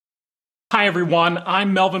Hi, everyone.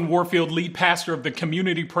 I'm Melvin Warfield, lead pastor of the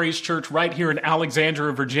Community Praise Church right here in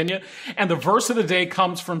Alexandria, Virginia. And the verse of the day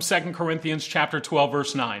comes from 2 Corinthians chapter 12,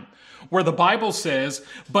 verse 9, where the Bible says,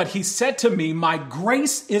 "But he said to me, my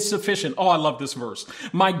grace is sufficient." Oh, I love this verse.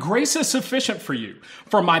 "My grace is sufficient for you,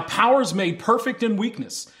 for my power is made perfect in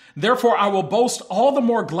weakness. Therefore, I will boast all the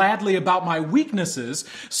more gladly about my weaknesses,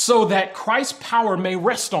 so that Christ's power may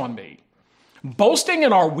rest on me." Boasting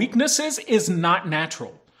in our weaknesses is not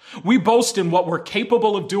natural. We boast in what we're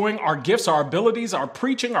capable of doing, our gifts, our abilities, our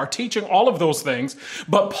preaching, our teaching, all of those things.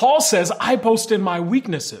 But Paul says, I boast in my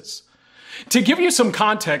weaknesses. To give you some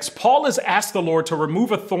context, Paul has asked the Lord to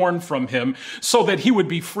remove a thorn from him so that he would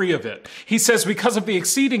be free of it. He says, because of the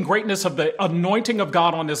exceeding greatness of the anointing of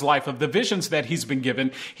God on his life, of the visions that he's been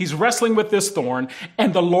given, he's wrestling with this thorn,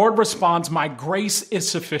 and the Lord responds, "My grace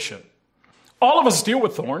is sufficient." All of us deal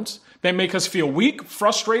with thorns. They make us feel weak,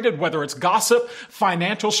 frustrated, whether it's gossip,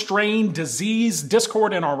 financial strain, disease,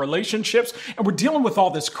 discord in our relationships. And we're dealing with all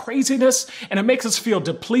this craziness, and it makes us feel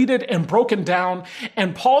depleted and broken down.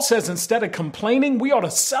 And Paul says instead of complaining, we ought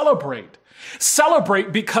to celebrate.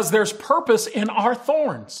 Celebrate because there's purpose in our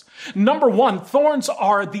thorns. Number one, thorns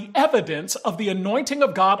are the evidence of the anointing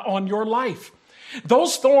of God on your life.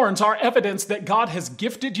 Those thorns are evidence that God has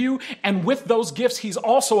gifted you, and with those gifts, he's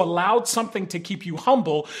also allowed something to keep you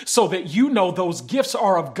humble so that you know those gifts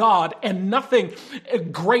are of God and nothing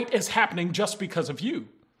great is happening just because of you.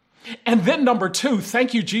 And then number two,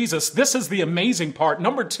 thank you, Jesus. This is the amazing part.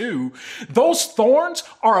 Number two, those thorns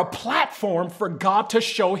are a platform for God to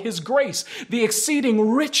show his grace. The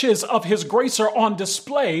exceeding riches of his grace are on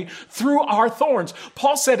display through our thorns.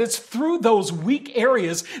 Paul said it's through those weak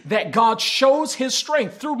areas that God shows his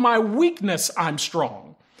strength. Through my weakness, I'm strong.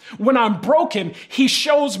 When I'm broken, he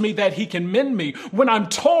shows me that he can mend me. When I'm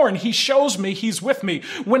torn, he shows me he's with me.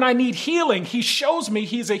 When I need healing, he shows me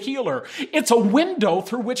he's a healer. It's a window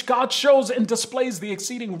through which God shows and displays the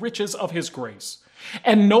exceeding riches of his grace.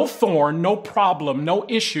 And no thorn, no problem, no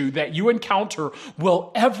issue that you encounter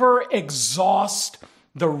will ever exhaust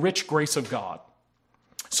the rich grace of God.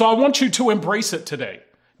 So I want you to embrace it today.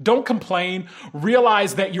 Don't complain.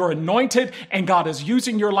 Realize that you're anointed and God is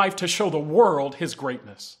using your life to show the world his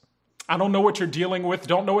greatness. I don't know what you're dealing with,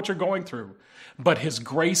 don't know what you're going through, but his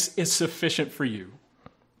grace is sufficient for you.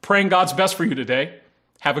 Praying God's best for you today.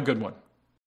 Have a good one.